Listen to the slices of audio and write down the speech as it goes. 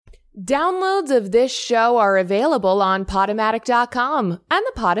Downloads of this show are available on Podomatic.com and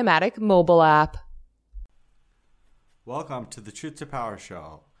the Podomatic mobile app. Welcome to the Truth to Power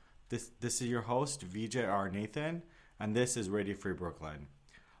show. This is your host, VJR Nathan, and this is Radio Free Brooklyn.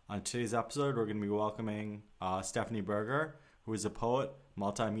 On today's episode, we're going to be welcoming Stephanie Berger, who is a poet,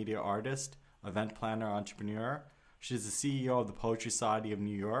 multimedia artist, event planner, entrepreneur. She's the CEO of the Poetry Society of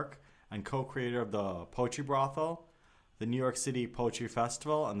New York and co-creator of the Poetry Brothel, the New York City Poetry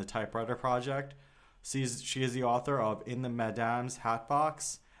Festival, and the Typewriter Project. She is the author of In the Madame's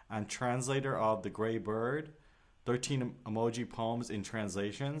Hatbox and translator of The Gray Bird, 13 Emoji Poems in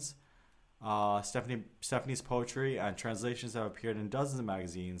Translations. Stephanie's poetry and translations have appeared in dozens of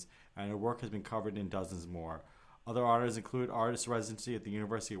magazines, and her work has been covered in dozens more. Other honors include Artist Residency at the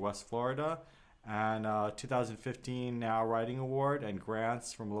University of West Florida, and 2015 Now Writing Award, and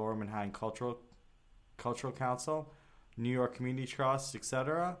grants from Lower Manhattan Cultural Council, New York Community Trust,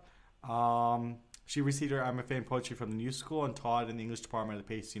 etc. She received her MFA in poetry from the New School and taught in the English department at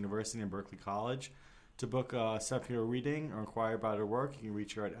Pace University and Berkeley College. To book a Stephanie reading or inquire about her work, you can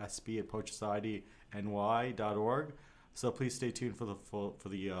reach her at sb@poetrysoc.ny.org. So please stay tuned for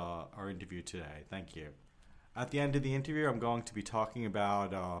our interview today. Thank you. At the end of the interview, I'm going to be talking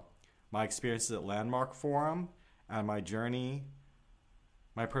about my experiences at Landmark Forum and my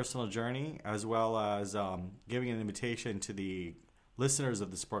personal journey, as well as giving an invitation to the listeners of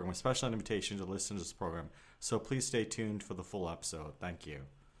this program, a special invitation to the listeners of this program. So please stay tuned for the full episode. Thank you.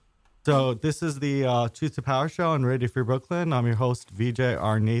 So this is the Truth to Power show on Radio Free Brooklyn. I'm your host,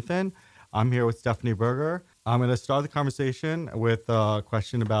 VJR Nathan. I'm here with Stephanie Berger. I'm going to start the conversation with a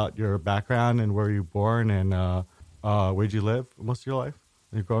question about your background and where you were born and where did you live most of your life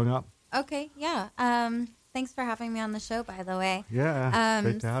growing up? Okay, yeah. Thanks for having me on the show, by the way. Yeah,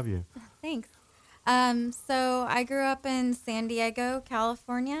 great to have you. Thanks. So I grew up in San Diego,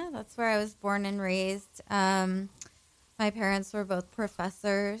 California. That's where I was born and raised. My parents were both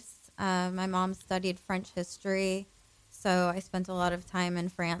professors. My mom studied French history, so I spent a lot of time in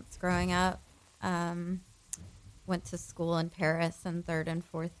France growing up. Went to school in Paris in 3rd and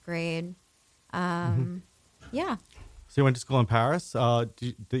 4th grade. Yeah. So you went to school in Paris?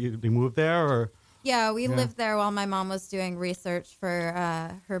 Did you move there? Or? Yeah, we lived there while my mom was doing research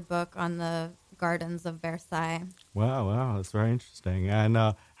for her book on the gardens of Versailles. Wow, that's very interesting. And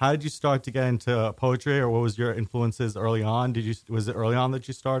how did you start to get into poetry, or what was your influences early on? Was it early on that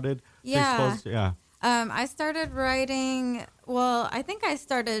you started? Yeah. Yeah. I started writing. Well, I think I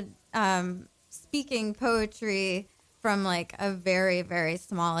started speaking poetry from like a very, very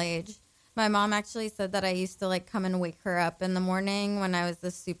small age. My mom actually said that I used to like come and wake her up in the morning when I was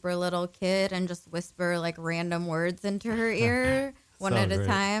a super little kid and just whisper like random words into her ear one at a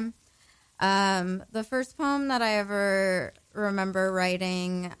time. The first poem that I ever remember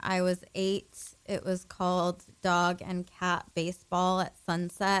writing, I was 8. It was called Dog and Cat Baseball at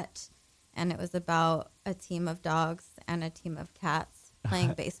Sunset, and it was about a team of dogs and a team of cats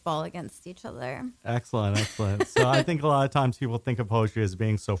playing baseball against each other. Excellent. So I think a lot of times people think of poetry as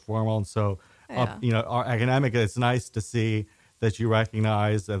being so formal and so, academic. It's nice to see that you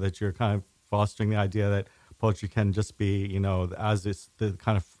recognize that you're kind of fostering the idea that poetry can just be, as the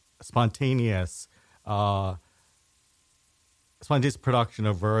kind of spontaneous production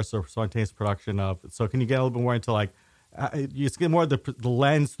of verse or spontaneous production of. So can you get a little bit more into you just get more of the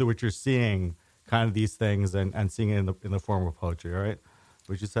lens through which you're seeing kind of these things and seeing it in the form of poetry, right?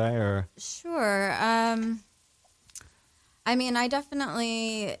 Would you say, or? Sure. I mean, I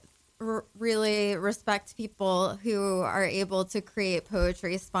definitely really respect people who are able to create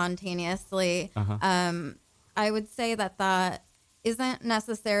poetry spontaneously. I would say that isn't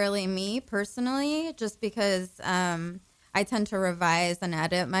necessarily me personally, just because I tend to revise and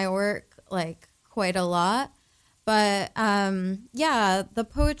edit my work like quite a lot. But the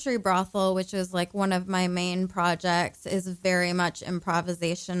Poetry Brothel, which is like one of my main projects, is very much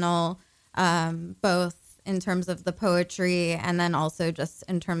improvisational, both in terms of the poetry and then also just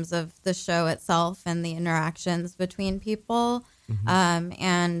in terms of the show itself and the interactions between people.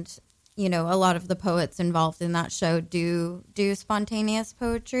 And a lot of the poets involved in that show do spontaneous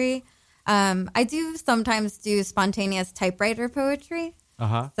poetry. I do sometimes do spontaneous typewriter poetry.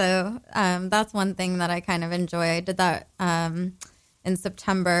 So that's one thing that I kind of enjoy. I did that in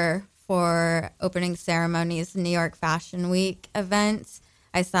September for opening ceremonies New York Fashion Week event.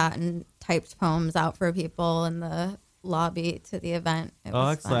 I sat and typed poems out for people in the lobby to the event. It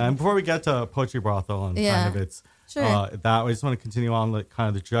was excellent. fun. And before we get to Poetry Brothel and kind of its sure. that, I just want to continue on the kind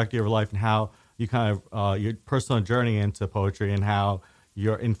of the trajectory of your life and how you kind of your personal journey into poetry and how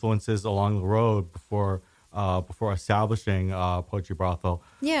your influences along the road before before establishing Poetry Brothel.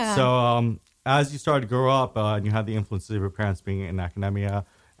 Yeah. So as you started to grow up and you had the influence of your parents being in academia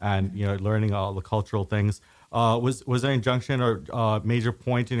and learning all the cultural things, was there an junction or major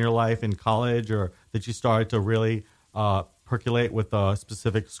point in your life in college, or that you started to really percolate with a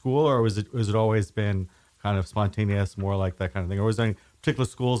specific school, or was it always been kind of spontaneous, more like that kind of thing, or was there any particular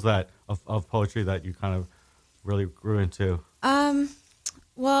schools that of poetry that you kind of really grew into?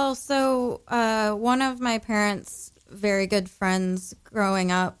 Well, so one of my parents' very good friends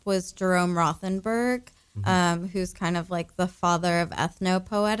growing up was Jerome Rothenberg, who's kind of like the father of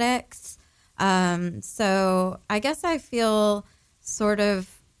ethnopoetics. So I guess I feel sort of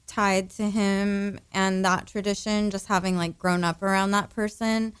tied to him and that tradition, just having like grown up around that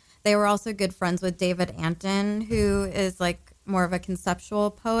person. They were also good friends with David Anton, who is like more of a conceptual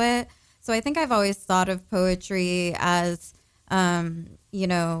poet. So I think I've always thought of poetry as,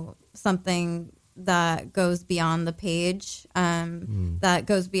 something that goes beyond the page, that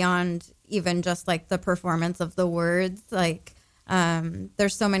goes beyond even just like the performance of the words. Like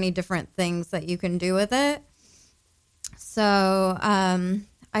there's so many different things that you can do with it. So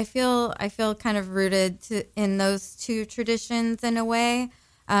I feel kind of rooted in those two traditions in a way.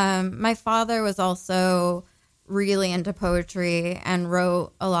 My father was also really into poetry and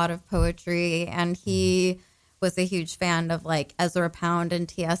wrote a lot of poetry, and he was a huge fan of like Ezra Pound and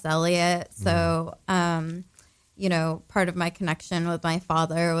T.S. Eliot. So, part of my connection with my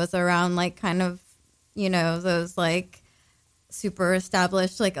father was around like kind of, those like super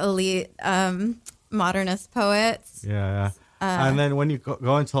established, like elite modernist poets. Yeah. And then when you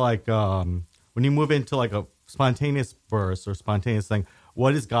go into like, when you move into like a spontaneous verse or spontaneous thing,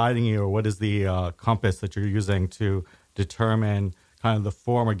 what is guiding you, or what is the compass that you're using to determine kind of the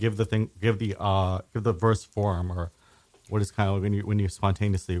form, or give the verse form, or what is kind of when you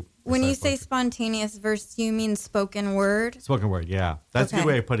spontaneously? When you say spontaneous verse, you mean spoken word? Spoken word, yeah. That's a good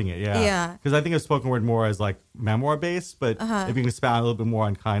way of putting it, yeah. Yeah. Because I think of spoken word more as like memoir based, but if you can expand a little bit more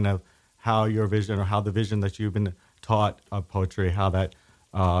on kind of how your vision, or how the vision that you've been taught of poetry, how that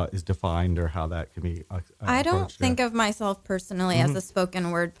is defined, or how that can be I don't think of myself personally as a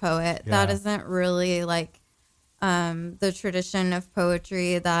spoken word poet. Yeah. That isn't really like the tradition of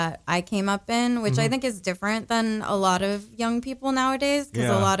poetry that I came up in, which I think is different than a lot of young people nowadays,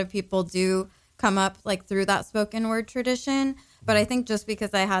 because a lot of people do come up like through that spoken word tradition. But I think just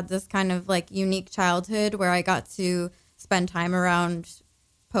because I had this kind of like unique childhood where I got to spend time around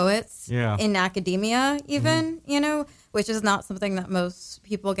poets in academia even, which is not something that most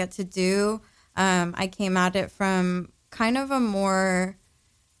people get to do. I came at it from kind of a more,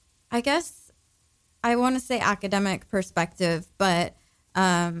 I guess, I want to say academic perspective, but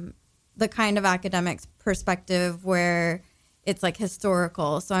the kind of academic perspective where it's like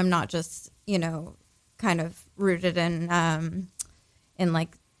historical. So I'm not just, kind of rooted in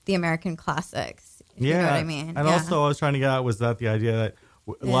like the American classics. If you know what I mean. And also I was trying to get at was that the idea that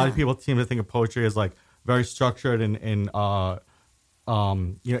a lot of people seem to think of poetry as like very structured in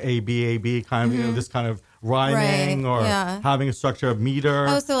A-B kind of, this kind of rhyming or having a structure of meter.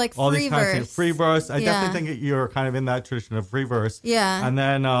 Oh, so like all free these kinds of verse. things. Free verse. I definitely think you're kind of in that tradition of free verse. Yeah. And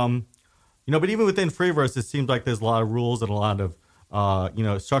then, but even within free verse, it seems like there's a lot of rules and a lot of,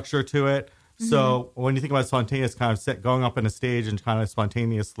 structure to it. So when you think about spontaneous, kind of going up on a stage and kind of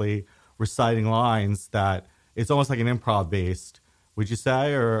spontaneously reciting lines, that it's almost like an improv based, would you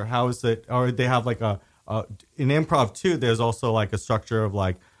say? Or how is it? Or they have like in improv too, there's also like a structure of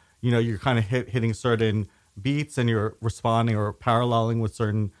like, you're kind of hitting certain beats and you're responding or paralleling with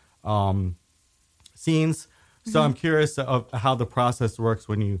certain scenes. So I'm curious of how the process works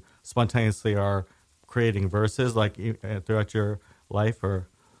when you spontaneously are creating verses, like throughout your life, or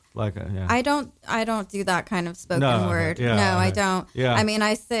like. I don't do that kind of spoken word. Yeah, no, I don't. Yeah. I mean,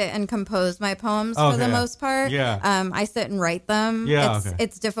 I sit and compose my poems for the most part. Yeah. I sit and write them. Yeah.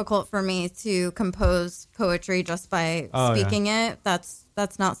 It's difficult for me to compose poetry just by speaking it. That's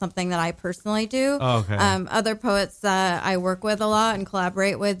not something that I personally do. Other poets that I work with a lot and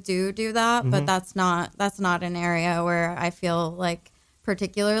collaborate with do that, but that's not an area where I feel like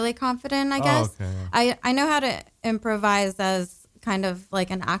particularly confident, I guess. I know how to improvise as kind of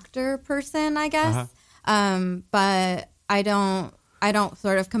like an actor person, I guess. But I don't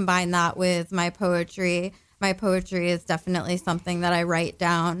sort of combine that with my poetry. My poetry is definitely something that I write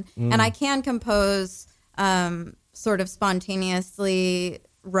down, and I can compose sort of spontaneously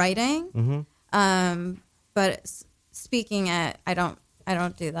writing. But speaking it, I don't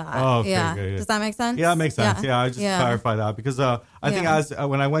do that. Good. Does that make sense? Yeah, it makes sense. Yeah, I just clarify that because I think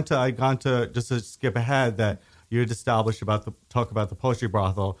when I'd gone to, just to skip ahead, that you had established talk about the Poetry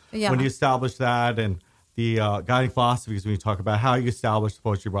Brothel. Yeah. When you established that and the guiding philosophies when you talk about how you established the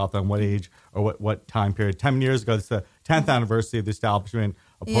Poetry Brothel and what age or what time period. 10 years ago, it's the 10th anniversary of the establishment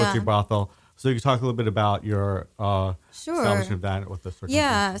of Poetry Brothel. So you can talk a little bit about your establishment of that, what the circumstances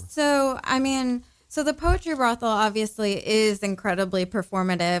Yeah. were. So, I mean, so the Poetry Brothel obviously is incredibly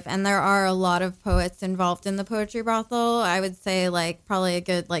performative, and there are a lot of poets involved in the Poetry Brothel. I would say like probably a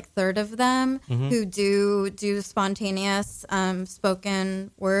good like third of them who do spontaneous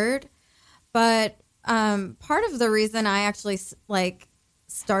spoken word. But part of the reason I actually like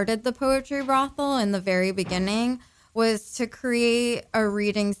started the Poetry Brothel in the very beginning was to create a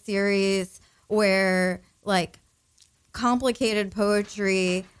reading series where like complicated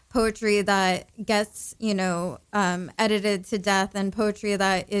poetry that gets, edited to death, and poetry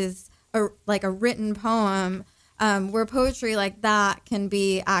that is like a written poem, where poetry like that can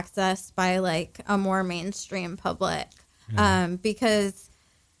be accessed by like a more mainstream public. Because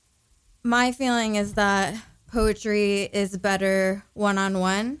my feeling is that poetry is better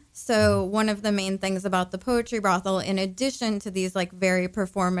one-on-one. So one of the main things about the Poetry Brothel, in addition to these like very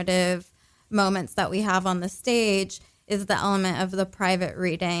performative moments that we have on the stage, is the element of the private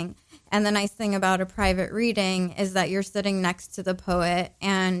reading. And the nice thing about a private reading is that you're sitting next to the poet,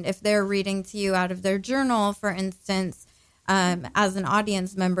 and if they're reading to you out of their journal, for instance, as an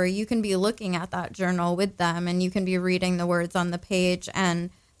audience member, you can be looking at that journal with them, and you can be reading the words on the page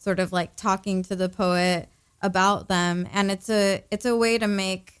and sort of like talking to the poet about them. And it's a way to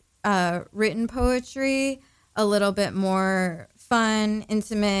make written poetry a little bit more fun,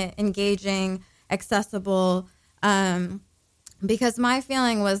 intimate, engaging, accessible. Because my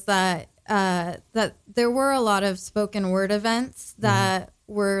feeling was that that there were a lot of spoken word events that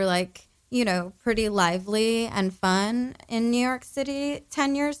were like, pretty lively and fun in New York City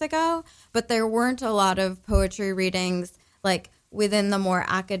 10 years ago, but there weren't a lot of poetry readings like within the more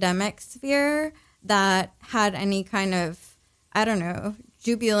academic sphere that had any kind of, I don't know,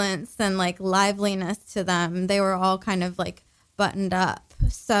 jubilance and like liveliness to them. They were all kind of like buttoned up.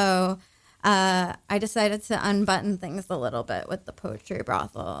 So I decided to unbutton things a little bit with the Poetry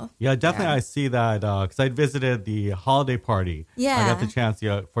Brothel. Yeah, definitely. I see that because I visited the holiday party. Yeah. I got the chance,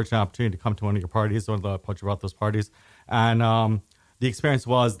 the fortunate opportunity to come to one of your parties, one of the Poetry Brothel's parties. And the experience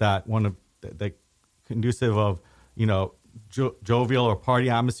was that one of the conducive of, jovial or party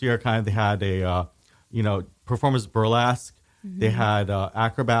atmosphere. Kind of, they had a, performance burlesque. They had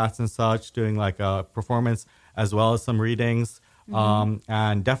acrobats and such doing like a performance as well as some readings.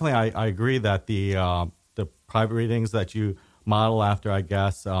 And definitely, I agree that the private readings that you model after, I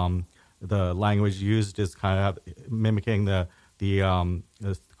guess, the language used is kind of mimicking the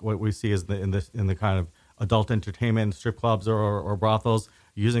what we see is in the kind of adult entertainment strip clubs or brothels,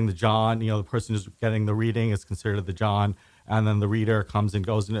 using the John. The person who's getting the reading is considered the John, and then the reader comes and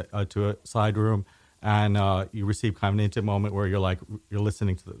goes to a side room, and you receive kind of an intimate moment where you're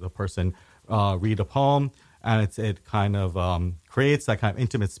listening to the person read a poem. And it kind of creates that kind of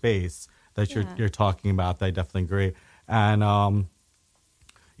intimate space that you're talking about. That I definitely agree. And I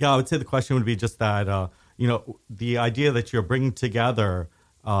would say the question would be just that the idea that you're bringing together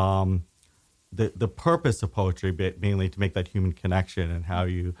the purpose of poetry, mainly to make that human connection, and how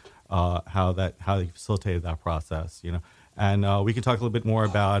you facilitated that process. And we can talk a little bit more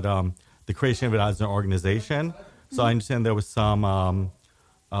about the creation of it as an organization. So I understand there was some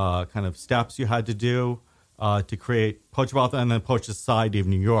kind of steps you had to do. To create Poetry Brothel, and then Poetry Society of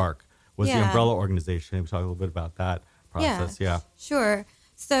New York was the umbrella organization. We talk a little bit about that process. Yeah. Sure.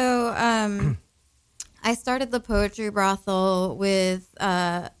 So I started the Poetry Brothel with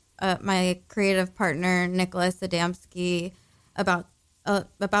my creative partner, Nicholas Adamski, about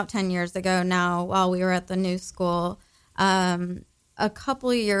 10 years ago now, while we were at the New School. A couple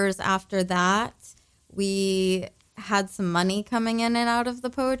of years after that, we had some money coming in and out of the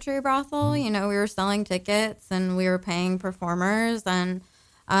Poetry Brothel. We were selling tickets and we were paying performers, and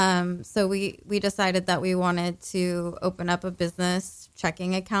so we decided that we wanted to open up a business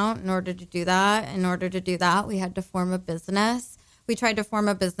checking account. In order to do that, we had to form a business. We tried to form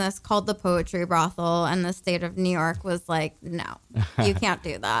a business called the Poetry Brothel, and the state of New York was like, no, you can't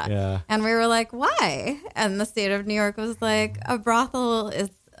do that. And we were like, why? And the state of New York was like, a brothel is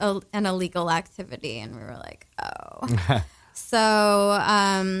an illegal activity. And we were like, oh. So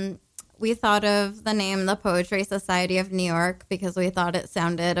we thought of the name the Poetry Society of New York because we thought it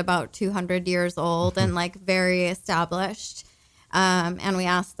sounded about 200 years old and like very established. And we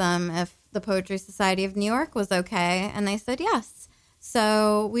asked them if the Poetry Society of New York was okay, and they said yes.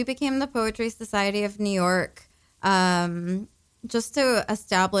 So we became the Poetry Society of New York just to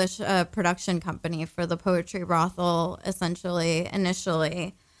establish a production company for the Poetry Brothel, essentially,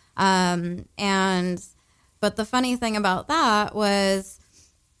 initially. And But the funny thing about that was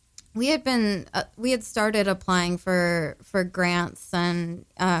we had started applying for grants and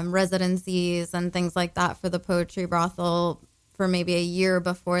residencies and things like that for the Poetry Brothel for maybe a year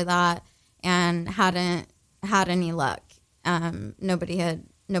before that, and hadn't had any luck. Nobody had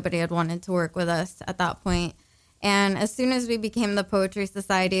wanted to work with us at that point. And as soon as we became the Poetry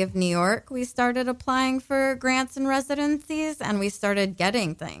Society of New York, we started applying for grants and residencies, and we started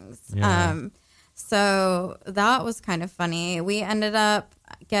getting things. Yeah. So that was kind of funny. We ended up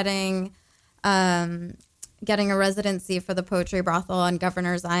getting a residency for the Poetry Brothel on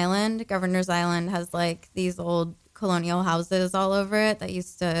Governor's Island. Governor's Island has like these old colonial houses all over it that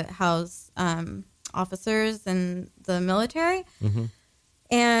used to house officers in the military. Mm-hmm.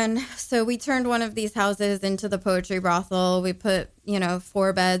 And so we turned one of these houses into the Poetry Brothel. We put,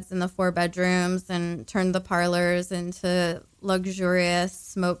 4 beds in the 4 bedrooms and turned the parlors into luxurious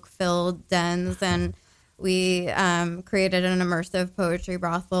smoke-filled dens. And we created an immersive poetry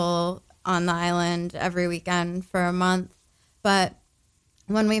brothel on the island every weekend for a month. But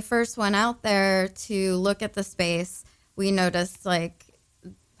when we first went out there to look at the space, we noticed like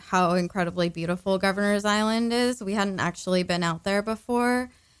how incredibly beautiful Governor's Island is. We hadn't actually been out there before,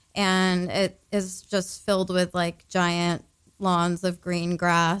 and it is just filled with like giant lawns of green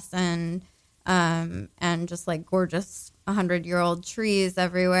grass and just like gorgeous 100-year-old trees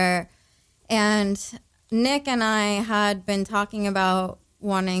everywhere. And Nick and I had been talking about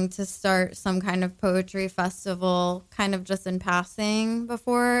wanting to start some kind of poetry festival, kind of just in passing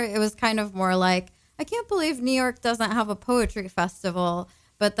before. It was kind of more like, I can't believe New York doesn't have a poetry festival.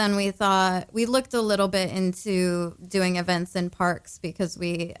 But then we looked a little bit into doing events in parks because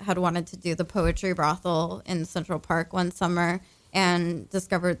we had wanted to do the Poetry Brothel in Central Park one summer and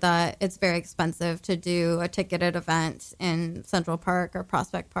discovered that it's very expensive to do a ticketed event in Central Park or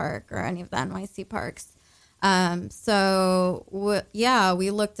Prospect Park or any of the NYC parks.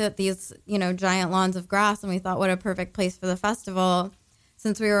 We looked at these, giant lawns of grass, and we thought, what a perfect place for the festival.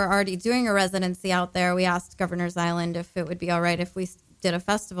 Since we were already doing a residency out there, we asked Governor's Island if it would be all right if we did a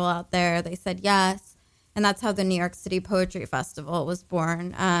festival out there. They said yes, and that's how the New York City Poetry Festival was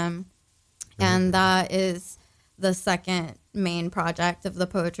born. And that is the second main project of the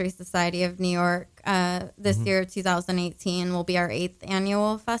Poetry Society of New York. This year, 2018, will be our 8th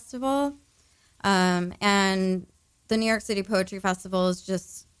annual festival. And the New York City Poetry Festival is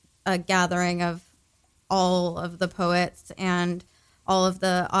just a gathering of all of the poets and all of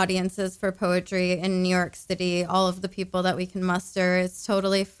the audiences for poetry in New York City, all of the people that we can muster. It's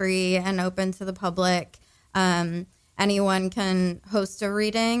totally free and open to the public. Anyone can host a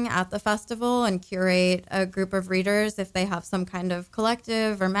reading at the festival and curate a group of readers if they have some kind of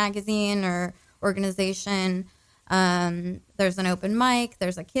collective or magazine or organization. There's an open mic.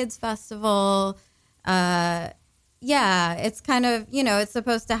 There's a kids festival. It's kind of, it's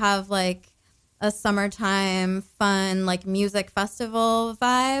supposed to have like a summertime fun, like music festival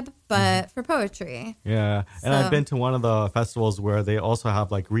vibe, but for poetry. Yeah. And I've been to one of the festivals where they also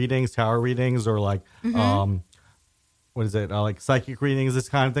have like readings, tarot readings, or like, what is it? Like psychic readings, this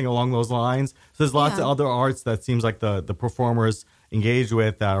kind of thing along those lines. So there's lots of other arts that seems like the performers engage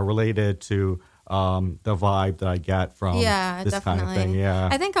with that are related to the vibe that I get from this kind of thing. Yeah,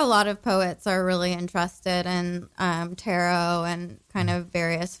 I think a lot of poets are really interested in tarot and kind of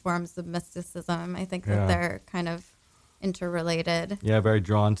various forms of mysticism. I think that they're kind of interrelated. Yeah, very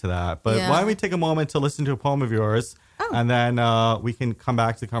drawn to that. But why don't we take a moment to listen to a poem of yours, and then we can come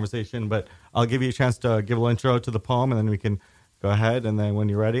back to the conversation. But I'll give you a chance to give a little intro to the poem, and then we can go ahead, and then when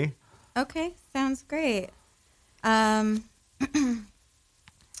you're ready. Okay, sounds great.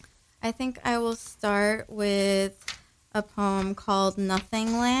 I think I will start with a poem called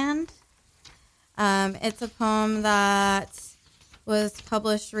Nothing Land. It's a poem that was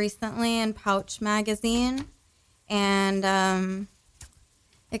published recently in Pouch magazine, and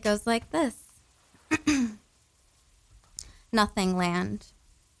it goes like this. Nothing Land.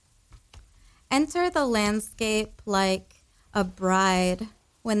 Enter the landscape like a bride.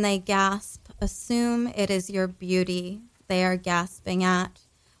 When they gasp, assume it is your beauty they are gasping at.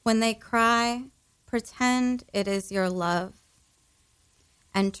 When they cry, pretend it is your love.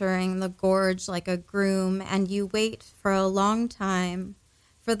 Entering the gorge like a groom, and you wait for a long time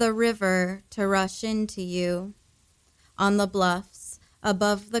for the river to rush into you. On the bluffs,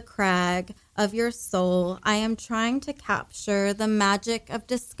 above the crag of your soul, I am trying to capture the magic of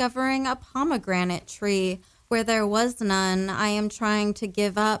discovering a pomegranate tree where there was none. I am trying to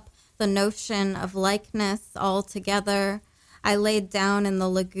give up the notion of likeness altogether. I laid down in the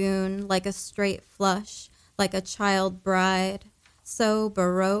lagoon like a straight flush, like a child bride, so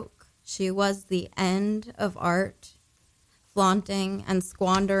baroque, she was the end of art, flaunting and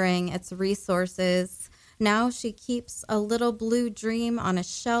squandering its resources. Now she keeps a little blue dream on a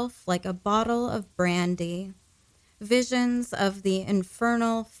shelf like a bottle of brandy. Visions of the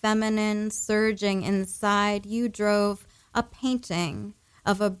infernal feminine surging inside, you drove a painting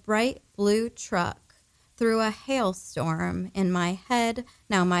of a bright blue truck through a hailstorm in my head.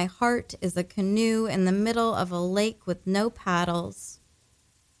 Now my heart is a canoe in the middle of a lake with no paddles.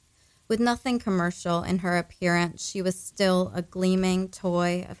 With nothing commercial in her appearance, she was still a gleaming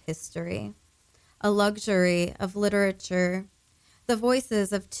toy of history, a luxury of literature. The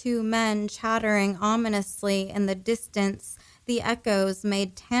voices of two men chattering ominously in the distance, the echoes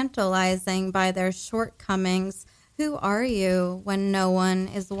made tantalizing by their shortcomings. Who are you when no one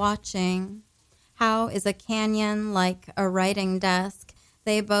is watching? How is a canyon like a writing desk?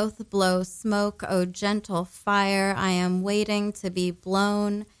 They both blow smoke, oh gentle fire, I am waiting to be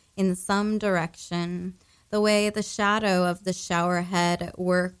blown in some direction. The way the shadow of the shower head at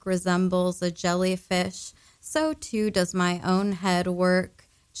work resembles a jellyfish, so too does my own head work.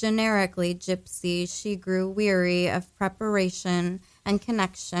 Generically gypsy, she grew weary of preparation and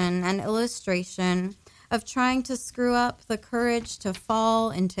connection and illustration, of trying to screw up the courage to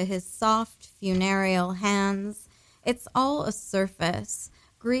fall into his soft funereal hands. It's all a surface.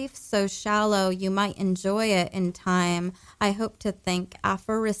 Grief so shallow you might enjoy it in time. I hope to think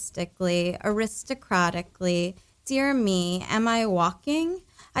aphoristically, aristocratically. Dear me, am I walking?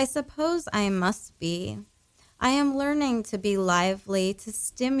 I suppose I must be. I am learning to be lively, to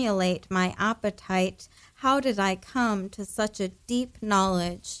stimulate my appetite. How did I come to such a deep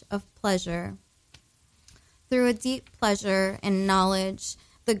knowledge of pleasure? Through a deep pleasure in knowledge,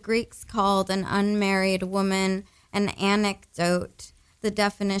 the Greeks called an unmarried woman an anecdote, the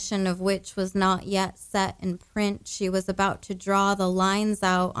definition of which was not yet set in print. She was about to draw the lines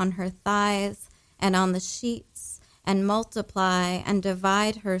out on her thighs and on the sheets and multiply and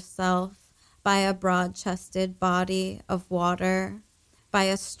divide herself by a broad-chested body of water, by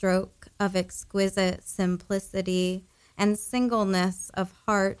a stroke of exquisite simplicity and singleness of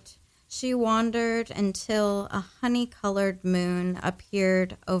heart. She wandered until a honey-colored moon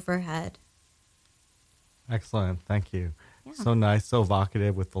appeared overhead. Excellent. Thank you. Yeah. So nice, so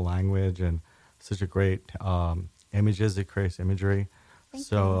evocative with the language and such a great images. It creates imagery. Thank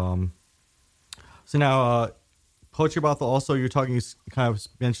So now, Poetry Brothel, also you kind of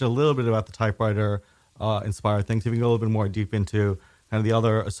mentioned a little bit about the typewriter inspired things. If you can go a little bit more deep into kind of the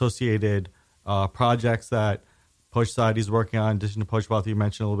other associated projects that Poetry Society is working on, in addition to Poetry Brothel, you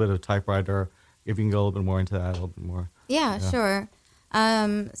mentioned a little bit of typewriter. If you can go a little bit more into that, a little bit more. Yeah. Sure.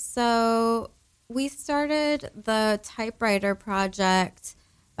 So we started the typewriter project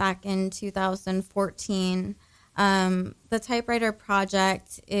back in 2014. The typewriter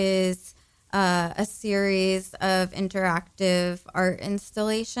project is a series of interactive art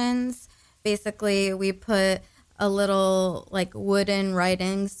installations. Basically, we put a little like wooden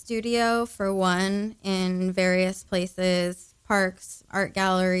writing studio for one in various places, parks, art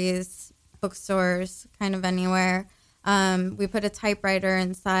galleries, bookstores, kind of anywhere. We put a typewriter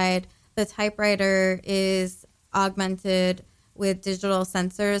inside. The typewriter is augmented with digital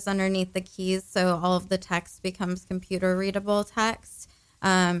sensors underneath the keys, so all of the text becomes computer readable text.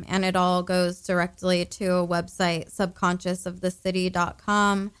 And it all goes directly to a website,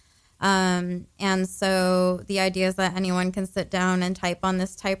 subconsciousofthecity.com. And so the idea is that anyone can sit down and type on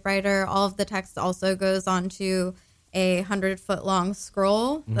this typewriter. All of the text also goes onto a 100-foot long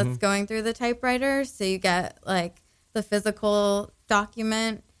scroll that's going through the typewriter. So you get like the physical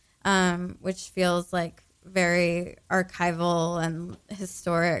document, which feels like very archival and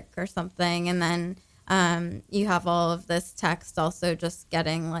historic or something. And then you have all of this text also just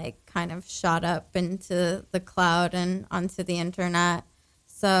getting like kind of shot up into the cloud and onto the internet.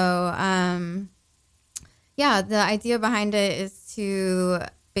 So, the idea behind it is to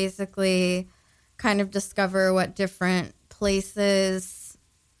basically kind of discover what different places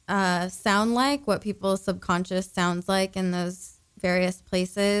sound like, what people's subconscious sounds like in those various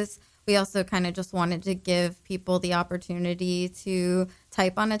places. We also kind of just wanted to give people the opportunity to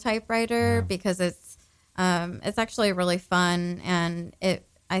type on a typewriter because it's actually really fun, and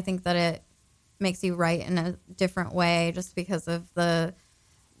I think that it makes you write in a different way just because of the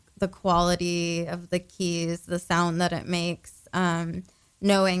quality of the keys, the sound that it makes,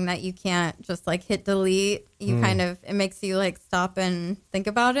 knowing that you can't just like hit delete, it makes you like stop and think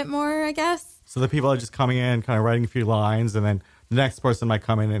about it more, I guess. So the people are just coming in, kind of writing a few lines, and then the next person might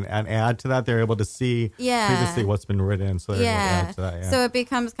come in and add to that. They're able to see previously what's been written, so they're able to add to that. Yeah. So it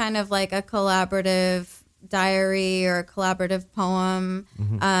becomes kind of like a collaborative diary or collaborative poem.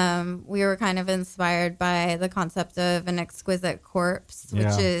 We were kind of inspired by the concept of an exquisite corpse,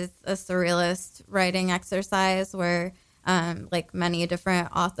 which is a surrealist writing exercise where like many different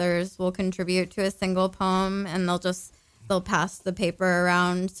authors will contribute to a single poem, and they'll pass the paper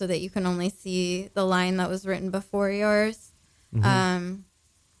around so that you can only see the line that was written before yours.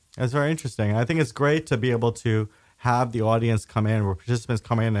 That's very interesting. I think it's great to be able to have the audience come in, or participants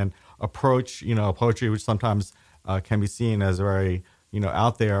come in and approach, poetry, which sometimes can be seen as very,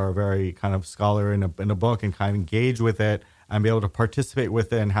 out there, or very kind of scholar in a book, and kind of engage with it and be able to participate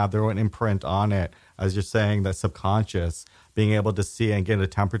with it and have their own imprint on it. As you're saying, that subconscious, being able to see and get a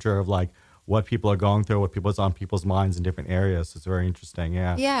temperature of like what people are going through, what's on people's minds in different areas. So it's very interesting.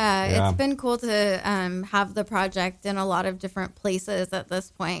 Yeah, it's been cool to have the project in a lot of different places at this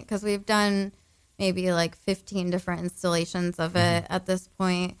point, because we've done maybe like 15 different installations of it at this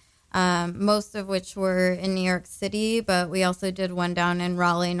point, most of which were in New York City, but we also did one down in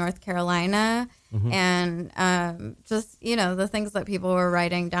Raleigh, North Carolina. And just, the things that people were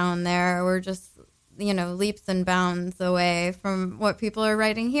writing down there were just, leaps and bounds away from what people are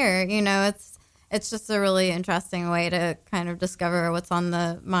writing here. It's just a really interesting way to kind of discover what's on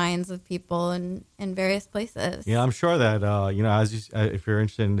the minds of people in various places. Yeah, I'm sure that, if you're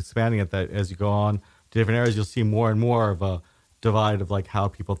interested in expanding it, that as you go on to different areas, you'll see more and more of a divide of like how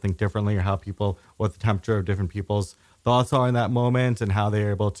people think differently, or what the temperature of different people's thoughts are in that moment, and how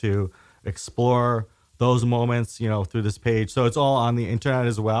they're able to explore those moments, through this page. So it's all on the internet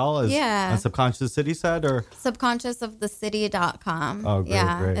as well as on Subconscious City said, or subconsciousofthecity.com. Oh,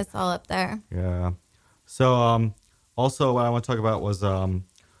 great, great. It's all up there. Yeah. So also what I want to talk about was the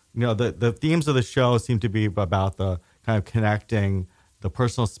themes of the show seem to be about the kind of connecting the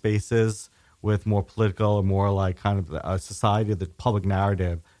personal spaces with more political, or more like kind of a society, the public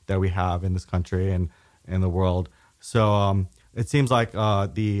narrative that we have in this country and in the world. So it seems like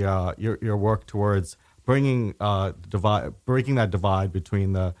your work towards breaking that divide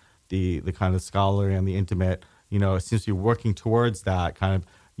between the kind of scholarly and the intimate, it seems to be working towards that kind of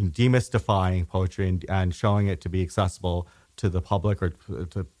demystifying poetry and showing it to be accessible to the public, or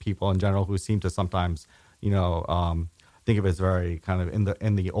to people in general who seem to sometimes, think of it as very kind of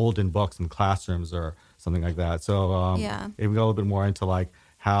in the olden books in classrooms or something like that. So if we go a little bit more into like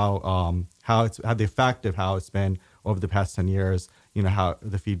how it's had the effect of how it's been over the past 10 years, how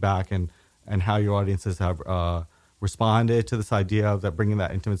the feedback and how your audiences have responded to this idea of that, bringing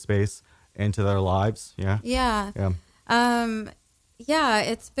that intimate space into their lives. It's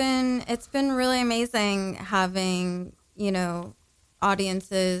been really amazing having,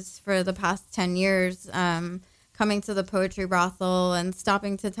 audiences for the past 10 years coming to the Poetry Brothel and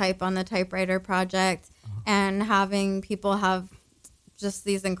stopping to type on the Typewriter Project, and having people have just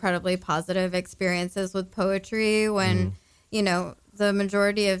these incredibly positive experiences with poetry when, the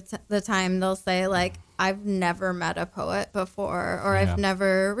majority of the time they'll say like, I've never met a poet before, or I've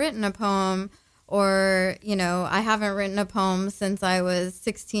never written a poem, or, I haven't written a poem since I was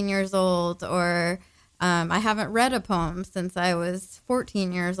 16 years old, or I haven't read a poem since I was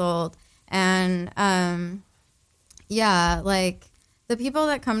 14 years old. And like the people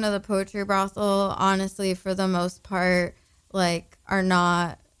that come to the Poetry Brothel, honestly, for the most part, like are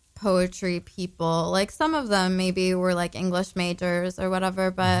not poetry people. Like some of them maybe were like English majors or whatever,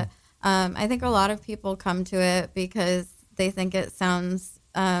 but I think a lot of people come to it because they think it sounds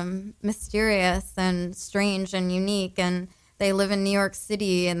mysterious and strange and unique, and they live in New York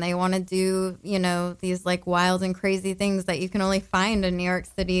City and they want to do, these like wild and crazy things that you can only find in New York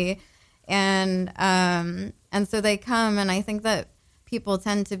City. And so they come, and I think that people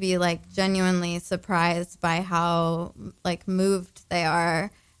tend to be like genuinely surprised by how like moved they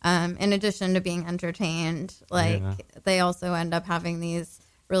are. In addition to being entertained, they also end up having these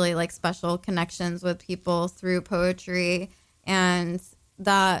really like special connections with people through poetry, and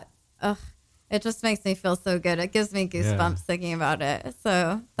that it just makes me feel so good. It gives me goosebumps thinking about it.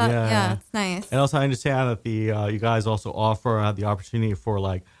 So it's nice. And also I understand that you guys also offer the opportunity for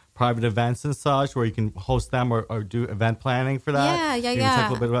like private events and such, where you can host them or do event planning for that. Yeah. Can you talk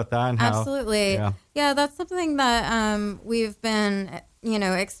a little bit about that and how? Absolutely. Yeah, that's something that we've been,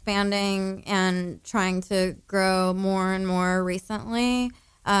 expanding and trying to grow more and more recently.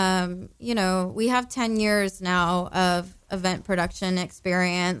 We have 10 years now of event production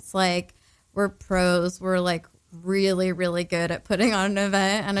experience. Like, we're pros. We're like really, really good at putting on an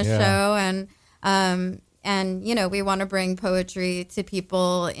event and a show. And, we want to bring poetry to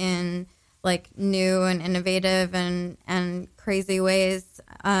people in like new and innovative and crazy ways.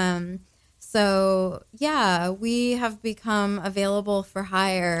 So, yeah, we have become available for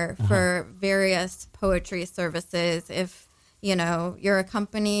hire for various poetry services. If, you're a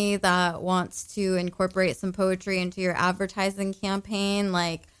company that wants to incorporate some poetry into your advertising campaign,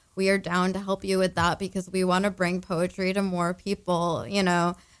 like, we are down to help you with that because we want to bring poetry to more people,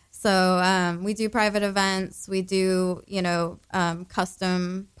 So we do private events. We do,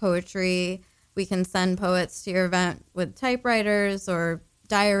 custom poetry. We can send poets to your event with typewriters or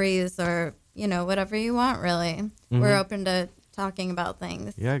diaries or, whatever you want, really. We're open to talking about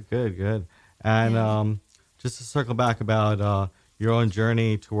things. Yeah, good. And just to circle back about your own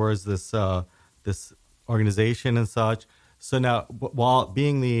journey towards this this organization and such. So now, while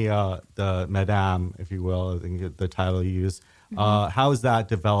being the Madame, if you will, I think the title you use, how has that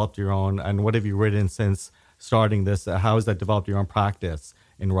developed your own, and what have you written since starting this? How has that developed your own practice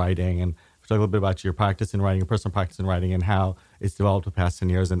in writing? And talk a little bit about your practice in writing, your personal practice in writing, and how it's developed the past 10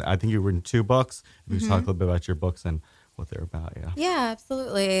 years. And I think you've written 2 books. If you just talk a little bit about your books and what they're about, yeah. Yeah,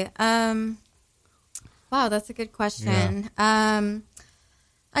 absolutely. Wow, that's a good question. Yeah.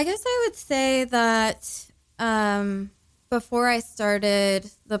 I guess I would say that before I started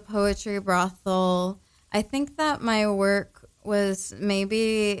the Poetry Brothel, I think that my work was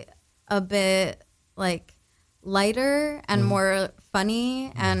maybe a bit like lighter and more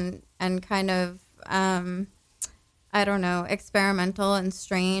funny and kind of I don't know, experimental and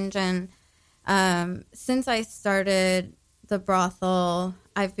strange. And since I started the brothel,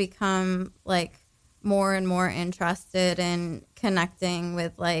 I've become like more and more interested in connecting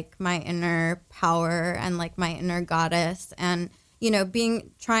with like my inner power and like my inner goddess, and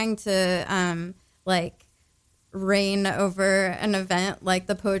trying to like reign over an event like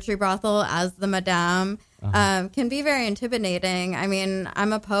the Poetry Brothel as the Madame can be very intimidating. I mean,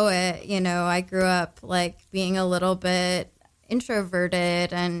 I'm a poet, I grew up like being a little bit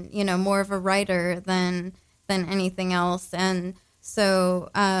introverted and, more of a writer than anything else. And so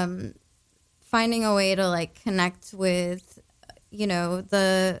finding a way to like connect with,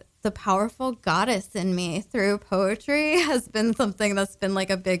 the powerful goddess in me through poetry has been something that's been like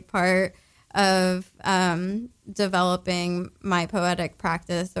a big part of developing my poetic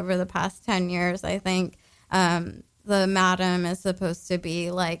practice over the past 10 years. I think the Madam is supposed to be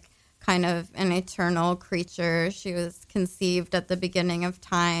like kind of an eternal creature. She was conceived at the beginning of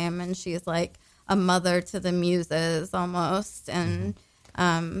time, and she's like a mother to the muses almost. And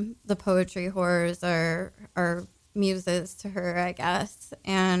the poetry horrors are muses to her, I guess.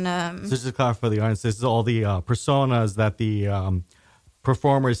 And so just to clarify for the audience, this is all the personas that the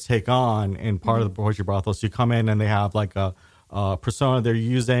performers take on in part of the Poetry Brothel. So you come in and they have like a persona they're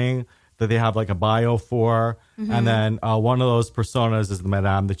using that they have like a bio for, and then one of those personas is the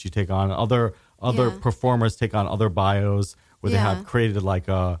Madame that you take on. Other performers take on other bios where they have created like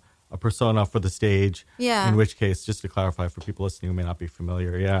a persona for the stage. Yeah. In which case, just to clarify for people listening who may not be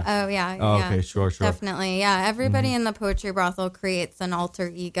familiar, Oh, yeah. Oh, yeah. Okay, sure. Definitely, yeah. Everybody in the Poetry Brothel creates an alter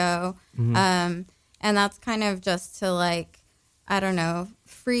ego, and that's kind of just to like, I don't know,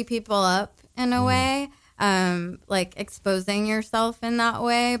 free people up in a way, like exposing yourself in that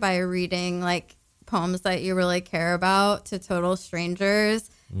way by reading like poems that you really care about to total strangers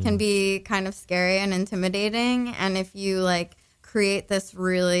can be kind of scary and intimidating. And if you like create this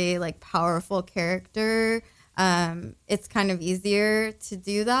really like powerful character, it's kind of easier to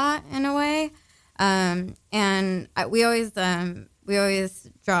do that in a way. And we always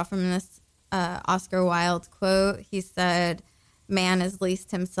draw from this Oscar Wilde quote. He said, "Man is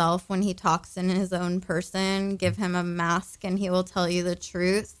least himself when he talks in his own person. Give him a mask and he will tell you the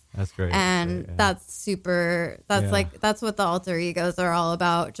truth." That's great. And that's what the alter egos are all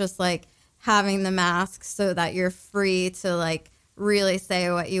about. Just like having the mask so that you're free to like really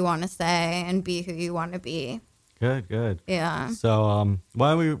say what you want to say and be who you want to be. Good. Yeah. So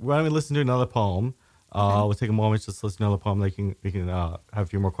why don't we listen to another poem? Okay. We'll take a moment just to listen to another poem. We can have a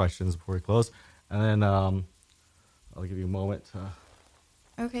few more questions before we close, and then I'll give you a moment.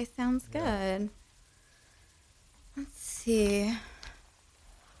 Okay, sounds good. Let's see.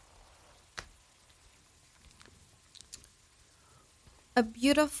 A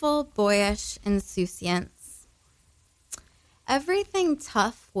beautiful, boyish insouciance. Everything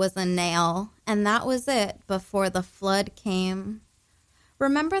tough was a nail, and that was it before the flood came.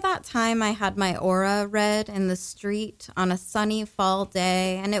 Remember that time I had my aura read in the street on a sunny fall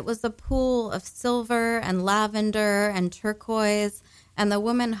day, and it was a pool of silver and lavender and turquoise, and the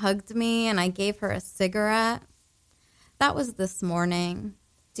woman hugged me and I gave her a cigarette? That was this morning.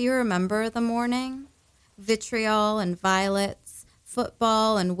 Do you remember the morning? Vitriol and violets,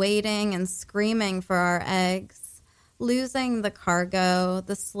 football and waiting and screaming for our eggs. Losing the cargo,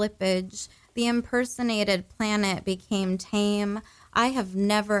 the slippage, the impersonated planet became tame. I have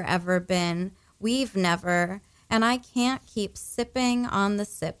never ever been. We've never. And I can't keep sipping on the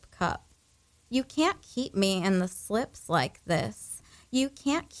sip cup. You can't keep me in the slips like this. You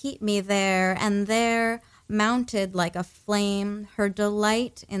can't keep me there and there, mounted like a flame, her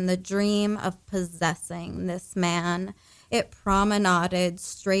delight in the dream of possessing this man. It promenaded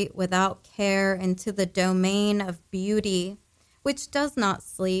straight without care into the domain of beauty, which does not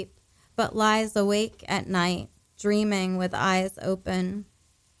sleep, but lies awake at night, dreaming with eyes open.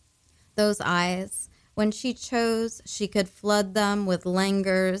 Those eyes, when she chose, she could flood them with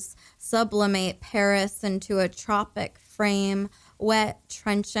languors, sublimate Paris into a tropic frame, wet,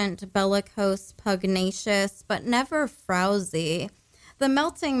 trenchant, bellicose, pugnacious, but never frowsy. The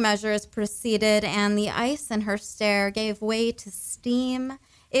melting measures proceeded, and the ice in her stare gave way to steam.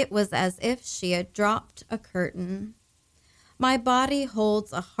 It was as if she had dropped a curtain. My body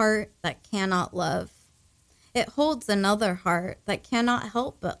holds a heart that cannot love. It holds another heart that cannot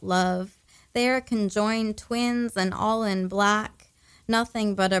help but love. They are conjoined twins and all in black.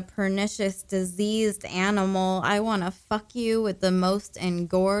 Nothing but a pernicious, diseased animal. I want to fuck you with the most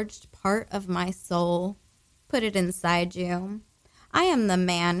engorged part of my soul. Put it inside you. I am the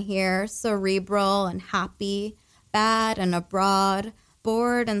man here, cerebral and happy, bad and abroad,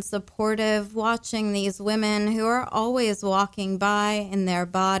 bored and supportive, watching these women who are always walking by in their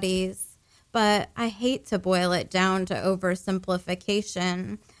bodies. But I hate to boil it down to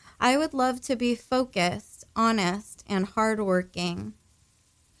oversimplification. I would love to be focused, honest, and hardworking.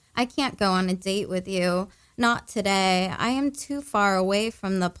 I can't go on a date with you. Not today. I am too far away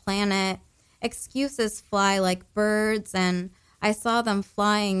from the planet. Excuses fly like birds, and I saw them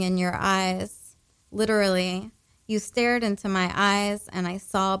flying in your eyes. Literally, you stared into my eyes, and I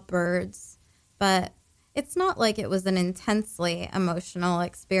saw birds. But it's not like it was an intensely emotional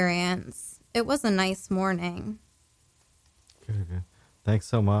experience. It was a nice morning. Good. Thanks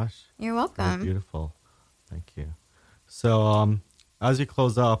so much. You're welcome. Beautiful. Thank you. So, as you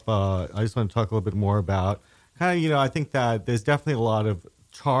close up, I just want to talk a little bit more about kind of, I think that there's definitely a lot of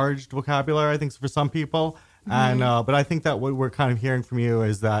charged vocabulary, I think, for some people. Mm-hmm. And, but I think that what we're kind of hearing from you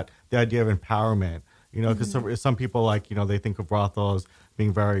is that the idea of empowerment, because some people they think of brothel as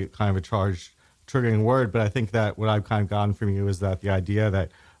being very kind of a charged, triggering word. But I think that what I've kind of gotten from you is that the idea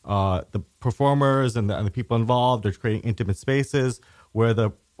that the performers and the people involved are creating intimate spaces where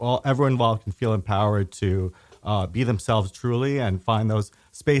everyone involved can feel empowered to be themselves truly and find those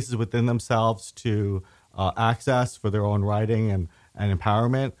spaces within themselves to access for their own writing and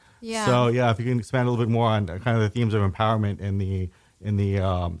empowerment. Yeah. So if you can expand a little bit more on kind of the themes of empowerment in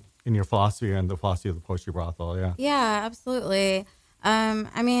your philosophy and the philosophy of the poetry brothel. Yeah. Yeah, absolutely.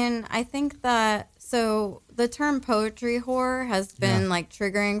 I think that the term poetry whore has been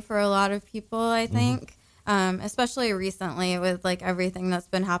triggering for a lot of people, I think. Especially recently with everything that's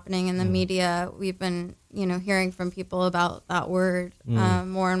been happening in the media. We've been, hearing from people about that word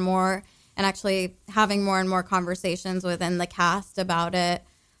more and more, and actually having more and more conversations within the cast about it.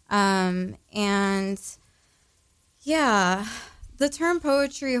 The term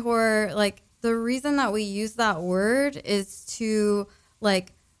poetry whore, the reason that we use that word is to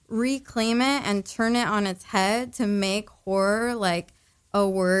reclaim it and turn it on its head to make whore a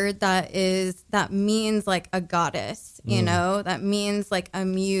word that means a goddess, that means a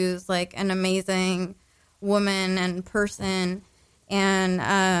muse, an amazing woman and person. And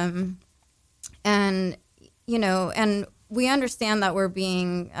we understand that we're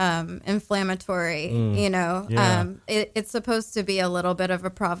being inflammatory, it's supposed to be a little bit of a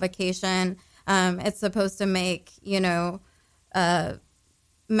provocation. It's supposed to make,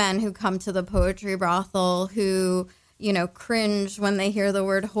 men who come to the poetry brothel who, cringe when they hear the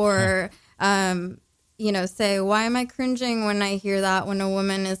word whore, say, why am I cringing when I hear that, when a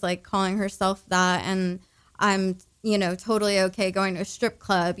woman is calling herself that, and I'm, totally okay going to a strip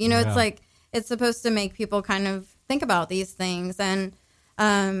club. It's supposed to make people kind of think about these things. And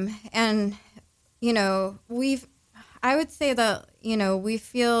I would say that, we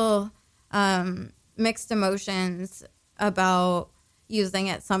feel mixed emotions about using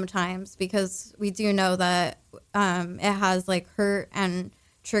it sometimes, because we do know that it has hurt and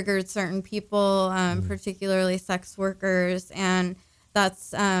triggered certain people, particularly sex workers, and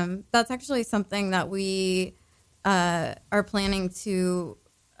that's actually something that we are planning to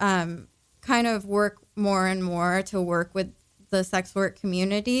kind of work more and more to work with the sex work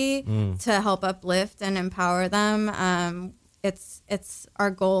community to help uplift and empower them. It's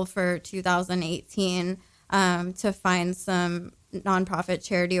our goal for 2018 to find some nonprofit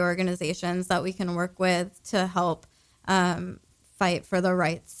charity organizations that we can work with to help fight for the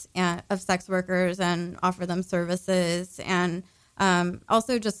rights of sex workers and offer them services, and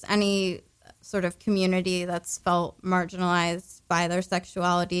also just any sort of community that's felt marginalized by their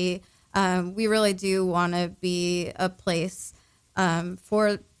sexuality. We really do want to be a place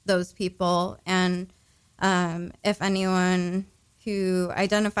for those people. And if anyone who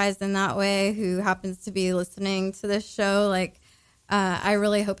identifies in that way, who happens to be listening to this show, like, I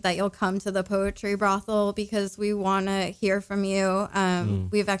really hope that you'll come to the Poetry Brothel, because we want to hear from you.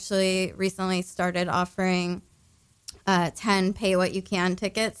 We've actually recently started offering 10 pay what you can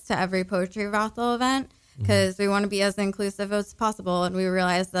tickets to every Poetry Brothel event, because we want to be as inclusive as possible. And we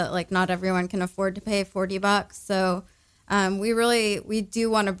realize that, like, not everyone can afford to pay $40. So we do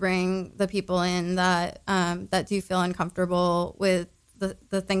want to bring the people in that that do feel uncomfortable with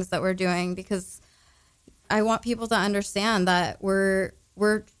the things that we're doing, because I want people to understand that we're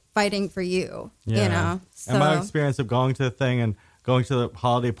fighting for you, you know. So. And my experience of going to the thing and going to the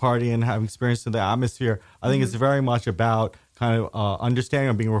holiday party and having experience in the atmosphere, I think it's very much about kind of understanding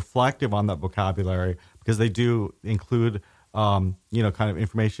and being reflective on that vocabulary, because they do include, kind of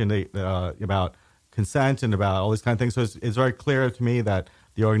information about consent and about all these kind of things. So it's very clear to me that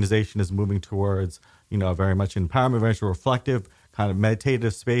the organization is moving towards, very much empowerment, very much a reflective kind of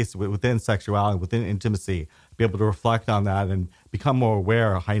meditative space within sexuality, within intimacy, be able to reflect on that and become more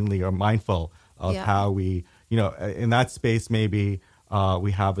aware, heightenedly, or mindful of how we, in that space, maybe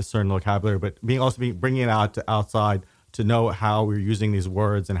we have a certain vocabulary, but bringing it outside to know how we're using these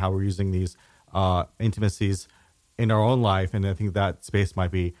words and how we're using these intimacies in our own life. And I think that space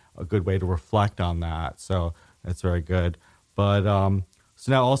might be a good way to reflect on that. So that's very good. But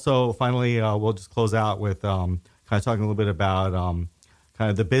so now also, finally, we'll just close out with kind of talking a little bit about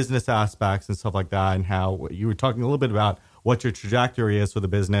kind of the business aspects and stuff like that, and how you were talking a little bit about what your trajectory is for the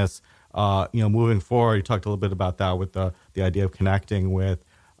business, moving forward. You talked a little bit about that with the idea of connecting with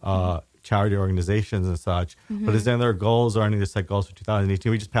charity organizations and such. But is there other goals or any set goals for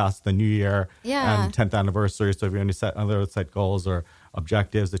 2018? We just passed the New Year and 10th anniversary. So if you have any other set goals or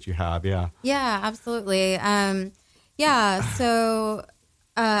objectives that you have, Yeah, absolutely. So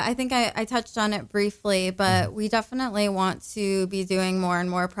I think I touched on it briefly, but we definitely want to be doing more and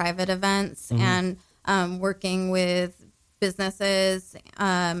more private events and working with businesses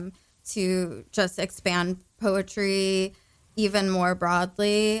to just expand poetry even more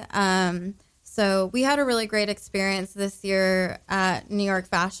broadly. So we had a really great experience this year at New York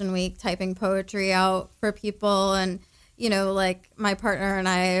Fashion Week, typing poetry out for people. And like my partner and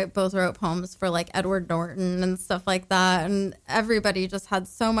I both wrote poems for like Edward Norton and stuff like that. And everybody just had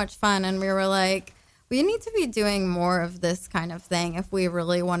so much fun. And we were like, we need to be doing more of this kind of thing if we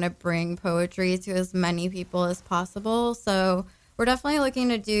really want to bring poetry to as many people as possible. So we're definitely looking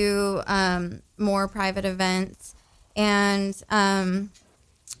to do more private events. And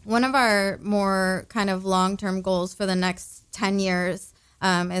one of our more kind of long-term goals for the next 10 years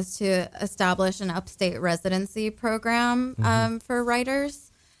is to establish an upstate residency program for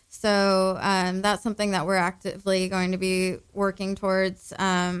writers. So that's something that we're actively going to be working towards.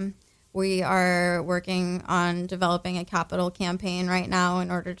 We are working on developing a capital campaign right now in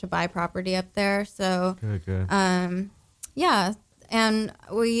order to buy property up there. So, good. And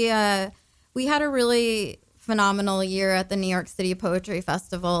we had a really phenomenal year at the New York City Poetry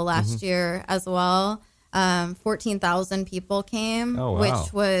Festival last year as well. 14,000 people came,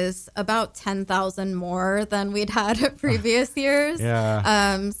 which was about 10,000 more than we'd had at previous years.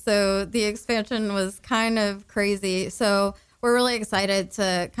 So the expansion was kind of crazy. So we're really excited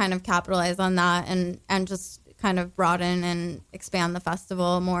to kind of capitalize on that and just kind of broaden and expand the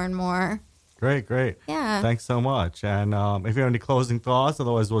festival more and more. Great. Yeah. Thanks so much. And if you have any closing thoughts,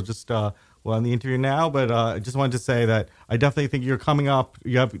 otherwise we'll just we'll end the interview now. But I just wanted to say that I definitely think you're coming up.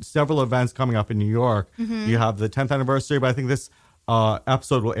 You have several events coming up in New York. You have the 10th anniversary, but I think this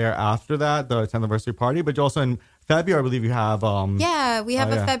episode will air after that, the 10th anniversary party. But also in February, I believe you have... we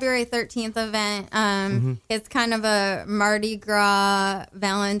have a February 13th event. It's kind of a Mardi Gras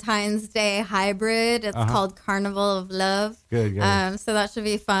Valentine's Day hybrid. It's called Carnival of Love. Good. So that should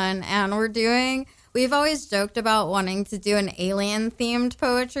be fun. And we've always joked about wanting to do an alien-themed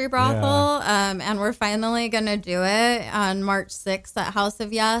poetry brothel, and we're finally going to do it on March 6th at House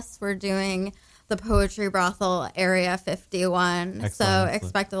of Yes. We're doing the Poetry Brothel Area 51. So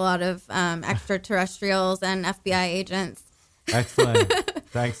expect a lot of extraterrestrials and FBI agents. Excellent.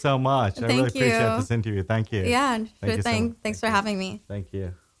 Thanks so much. I really appreciate this interview. Thank you. Yeah, sure thing. Thanks for having me. Thank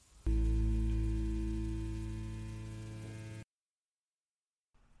you.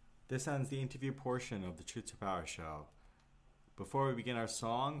 This ends the interview portion of the Truth to Power show. Before we begin our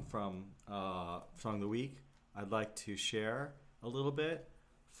song of the week, I'd like to share a little bit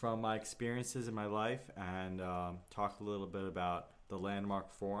from my experiences in my life and talk a little bit about the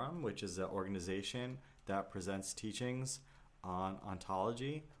Landmark Forum, which is an organization that presents teachings on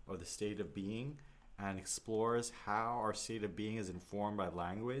ontology, or the state of being, and explores how our state of being is informed by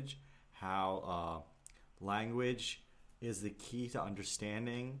language, how language is the key to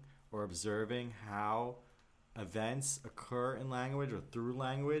understanding or observing how events occur in language or through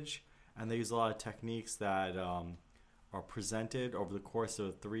language. And they use a lot of techniques that are presented over the course of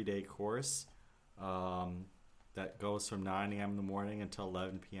a 3-day course that goes from 9 a.m. in the morning until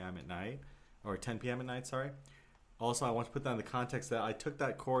 11 p.m. at night, or 10 p.m. at night, sorry. Also, I want to put that in the context that I took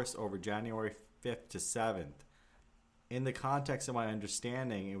that course over January 5th to 7th. In the context of my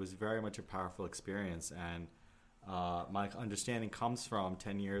understanding, it was very much a powerful experience, and my understanding comes from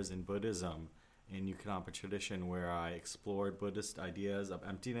 10 years in Buddhism, in Yukonampa tradition, where I explored Buddhist ideas of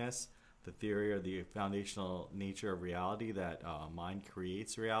emptiness, the theory or the foundational nature of reality, that mind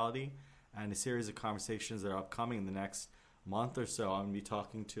creates reality, and a series of conversations that are upcoming in the next month or so. I'm going to be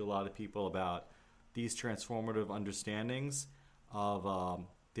talking to a lot of people about these transformative understandings of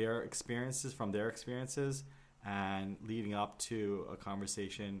their experiences, and leading up to a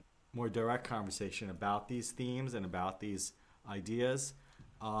conversation, more direct conversation about these themes and about these ideas,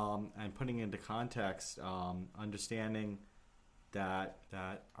 and putting into context, understanding that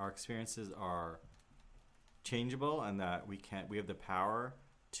our experiences are changeable, and that we have the power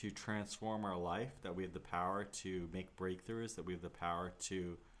to transform our life, that we have the power to make breakthroughs, that we have the power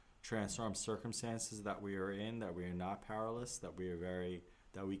to transform circumstances that we are in, that we are not powerless, that we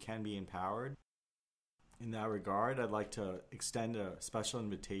can be empowered. In that regard, I'd like to extend a special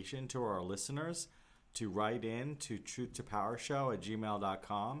invitation to our listeners to write in to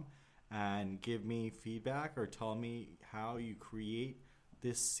truthtopowershow@gmail.com and give me feedback or tell me how you create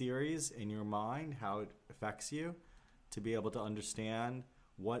this series in your mind, how it affects you, to be able to understand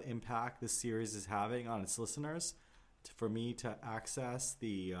what impact this series is having on its listeners, for me to access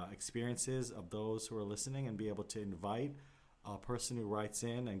the experiences of those who are listening and be able to invite a person who writes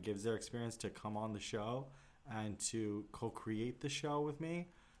in and gives their experience to come on the show and to co-create the show with me,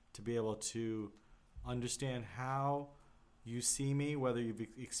 to be able to understand how you see me, whether you've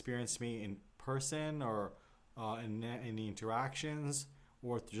experienced me in person or in the interactions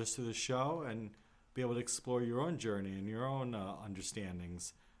or just through the show, and be able to explore your own journey and your own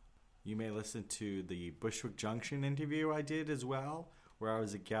understandings. You may listen to the Bushwick Junction interview I did as well, where I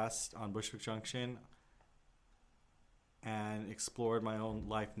was a guest on Bushwick Junction and explored my own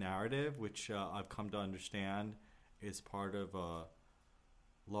life narrative, which I've come to understand is part of a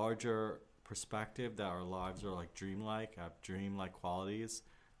larger perspective, that our lives are like dreamlike, have dreamlike qualities,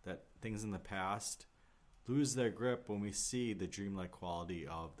 that things in the past lose their grip when we see the dreamlike quality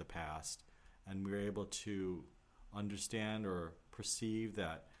of the past, and we're able to understand or perceive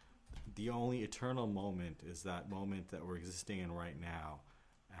that the only eternal moment is that moment that we're existing in right now.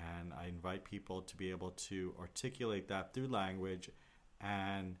 And I invite people to be able to articulate that through language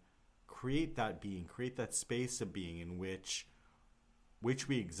and create that being, create that space of being in which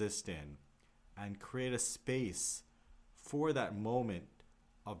we exist in, and create a space for that moment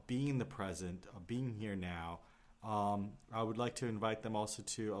of being in the present, of being here now. I would like to invite them also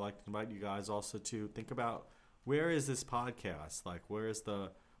to, I'd like to invite you guys also to think about, where is this podcast? Like, where is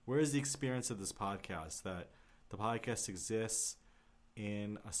the experience of this podcast? That the podcast exists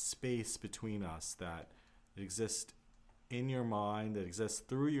in a space between us, that it exists in your mind, that exists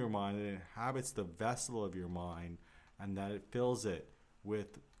through your mind, that it inhabits the vessel of your mind, and that it fills it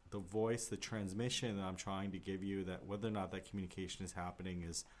with the voice, the transmission that I'm trying to give you, that whether or not that communication is happening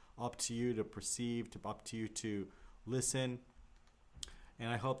is up to you to perceive, up to you to listen. And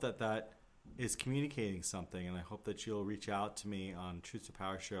I hope that is communicating something, and I hope that you'll reach out to me on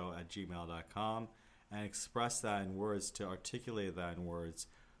truthtopowershow@gmail.com and express that in words, to articulate that in words,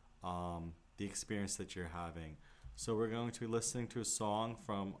 the experience that you're having. So we're going to be listening to a song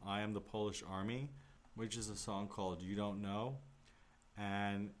from I Am the Polish Army, which is a song called You Don't Know.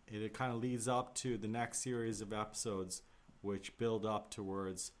 And it kind of leads up to the next series of episodes, which build up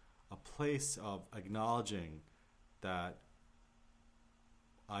towards a place of acknowledging that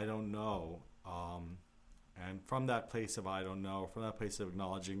I don't know. And from that place of I don't know, from that place of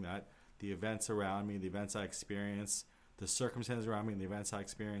acknowledging that the events around me, the events I experience, the circumstances around me, and the events I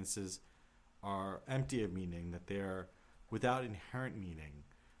experience are empty of meaning, that they're without inherent meaning,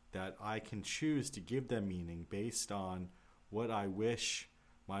 that I can choose to give them meaning based on what I wish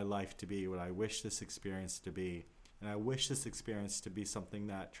my life to be, what I wish this experience to be. And I wish this experience to be something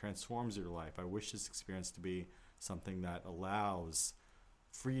that transforms your life. I wish this experience to be something that allows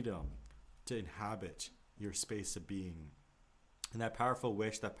freedom to inhabit your space of being. And that powerful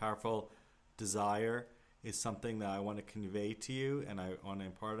wish, that powerful desire is something that I want to convey to you, and I want to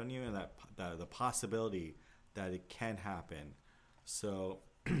impart on you, and that the possibility that it can happen. So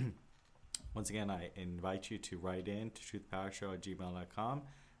once again, I invite you to write in to truthpowershow@gmail.com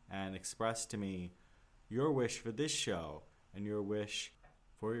and express to me your wish for this show and your wish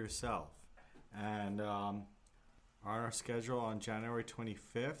for yourself. And on our schedule on January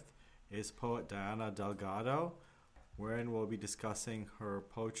 25th is poet Diana Delgado, wherein we'll be discussing her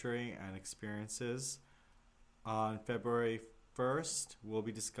poetry and experiences. On February 1st, I'll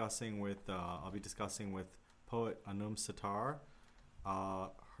be discussing with poet Anum Sitar,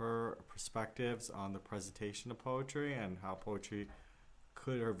 her perspectives on the presentation of poetry and how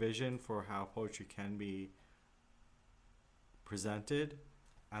her vision for how poetry can be presented.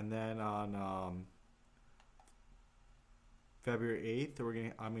 And then on February 8th,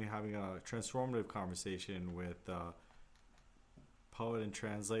 I'm going to be having a transformative conversation with poet and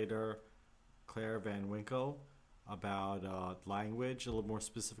translator Claire Van Winkle about language, a little more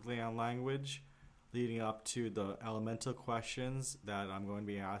specifically on language, leading up to the elemental questions that I'm going to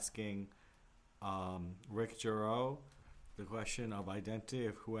be asking Rick Giroux, the question of identity,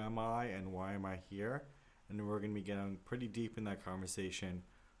 of who am I and why am I here? And we're going to be getting pretty deep in that conversation.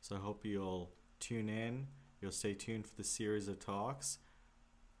 So I hope you'll tune in. You'll stay tuned for the series of talks.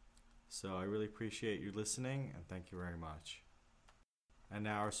 So I really appreciate you listening, and thank you very much. And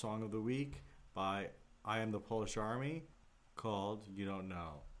now our song of the week by I Am the Polish Army, called You Don't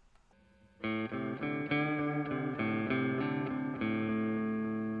Know.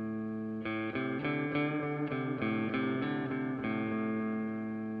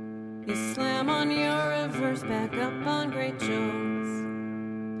 You slam on your reverse, back up on Great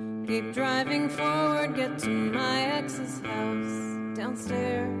Jones. Keep driving forward, get to my ex's house.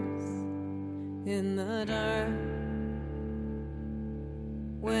 Downstairs in the dark.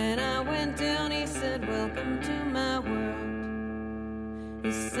 When I went down, he said, welcome to my world.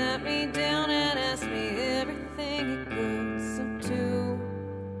 He sat me down and asked me everything he could. So to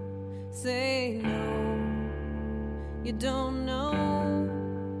say no, you don't know,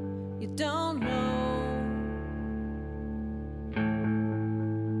 you don't know.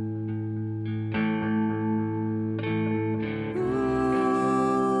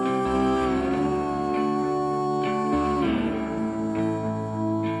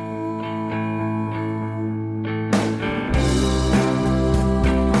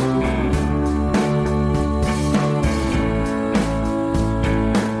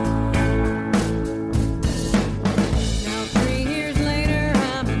 Now 3 years later,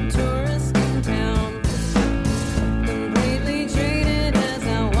 I'm a tourist in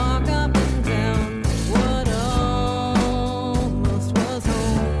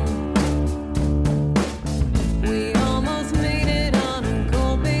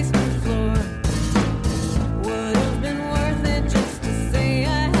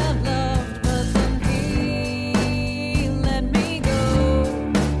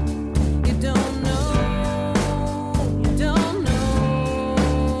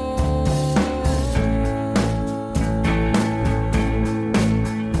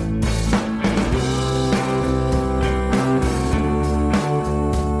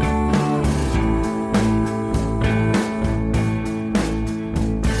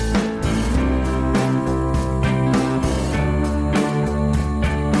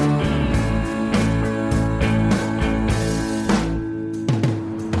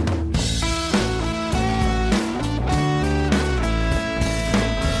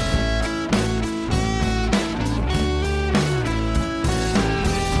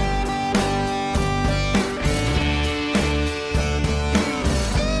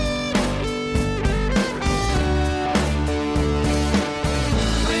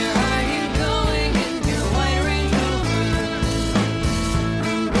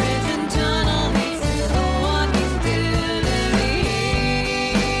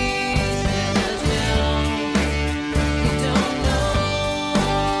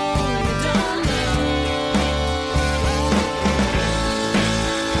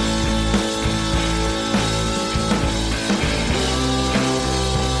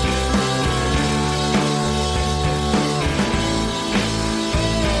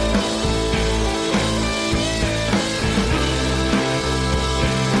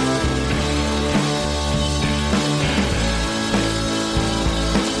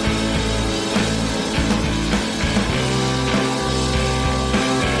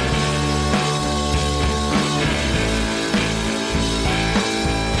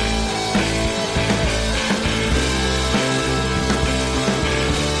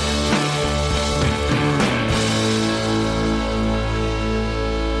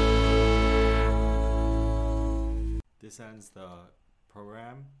this ends the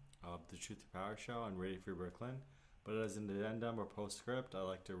program of the Truth to Power show on Radio Free Brooklyn. But as an addendum or postscript, I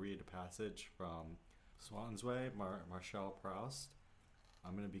like to read a passage from Swan's Way, Marcel Proust.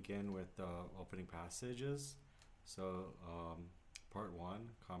 I'm going to begin with the opening passages. So, part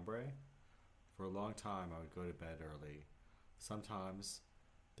 1, Cambrai. For a long time, I would go to bed early. Sometimes,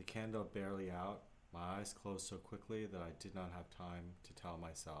 the candle barely out, my eyes closed so quickly that I did not have time to tell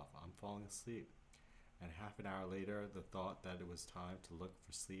myself, I'm falling asleep. And half an hour later, the thought that it was time to look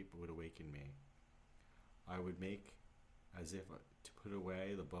for sleep would awaken me. I would make as if to put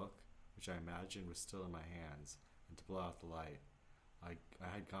away the book, which I imagined was still in my hands, and to blow out the light. I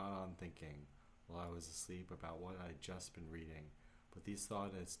had gone on thinking, while I was asleep, about what I had just been reading, but these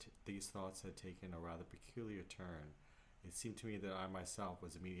thoughts had taken a rather peculiar turn. It seemed to me that I myself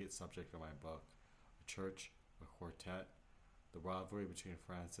was the immediate subject of my book, a church, a quartet, the rivalry between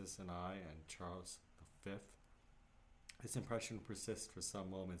Francis and I and Charles V. This impression would persist for some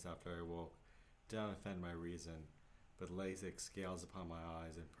moments after I woke. It did not offend my reason, but laid thick scales upon my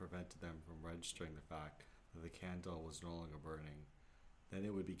eyes and prevented them from registering the fact that the candle was no longer burning. Then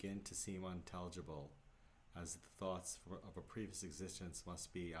it would begin to seem unintelligible, as the thoughts of a previous existence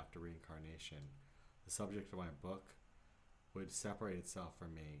must be after reincarnation. The subject of my book would separate itself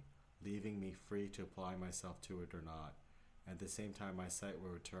from me, leaving me free to apply myself to it or not. At the same time my sight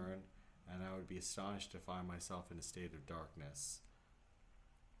would return, and I would be astonished to find myself in a state of darkness,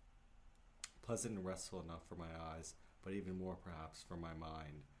 pleasant and restful enough for my eyes, but even more perhaps for my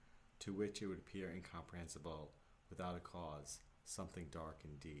mind, to which it would appear incomprehensible, without a cause, something dark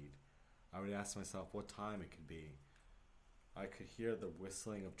indeed. I would ask myself what time it could be. I could hear the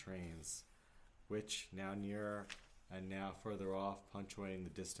whistling of trains, which, now nearer and now further off, punctuating the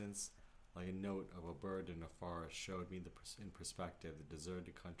distance, like a note of a bird in a forest, showed me in perspective the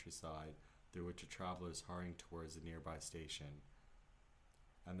deserted countryside through which a traveler is hurrying towards the nearby station.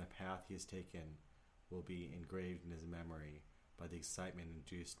 And the path he has taken will be engraved in his memory by the excitement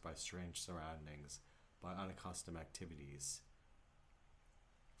induced by strange surroundings, by unaccustomed activities,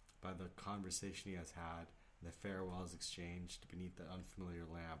 by the conversation he has had, and the farewells exchanged beneath the unfamiliar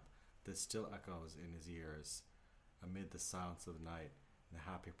lamp that still echoes in his ears, amid the silence of the night and the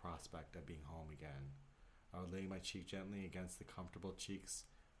happy prospect of being home again. I would lay my cheek gently against the comfortable cheeks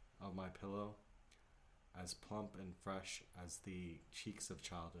of my pillow, as plump and fresh as the cheeks of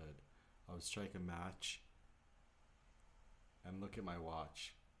childhood. I would strike a match and look at my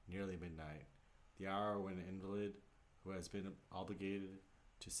watch. Nearly midnight, the hour when an invalid who has been obligated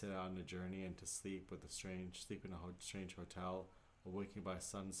to set out on a journey and to sleep in a strange hotel, awaking by a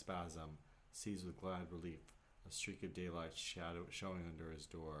sudden spasm, sees with glad relief a streak of daylight showing under his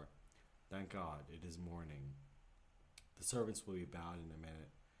door. Thank God, it is morning. The servants will be about in a minute.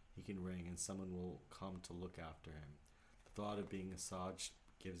 He can ring, and someone will come to look after him. The thought of being massaged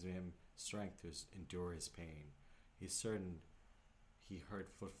gives him strength to endure his pain. He's certain he heard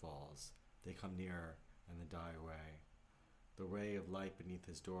footfalls. They come nearer, and then die away. The ray of light beneath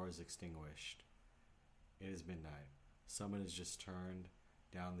his door is extinguished. It is midnight. Someone has just turned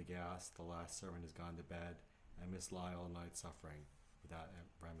down the gas. The last servant has gone to bed, and must lie all night suffering without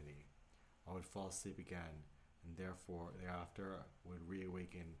remedy. I would fall asleep again, and thereafter would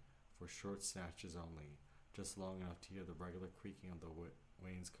reawaken for short snatches only, just long enough to hear the regular creaking of the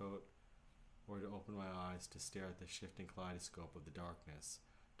wainscot, or to open my eyes to stare at the shifting kaleidoscope of the darkness,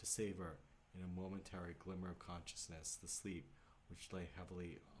 to savor in a momentary glimmer of consciousness the sleep which lay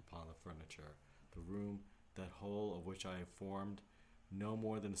heavily upon the furniture, the room, that whole of which I have formed no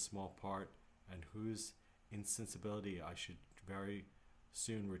more than a small part, and whose insensibility I should very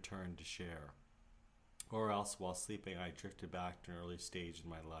soon return to share. Or else, while sleeping, I drifted back to an early stage in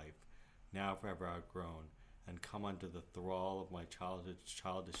my life, now forever outgrown, and come under the thrall of my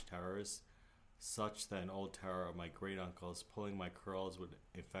childish terrors, such that an old terror of my great-uncle's pulling my curls would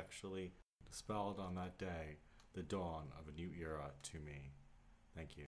effectually spelled on that day the dawn of a new era to me.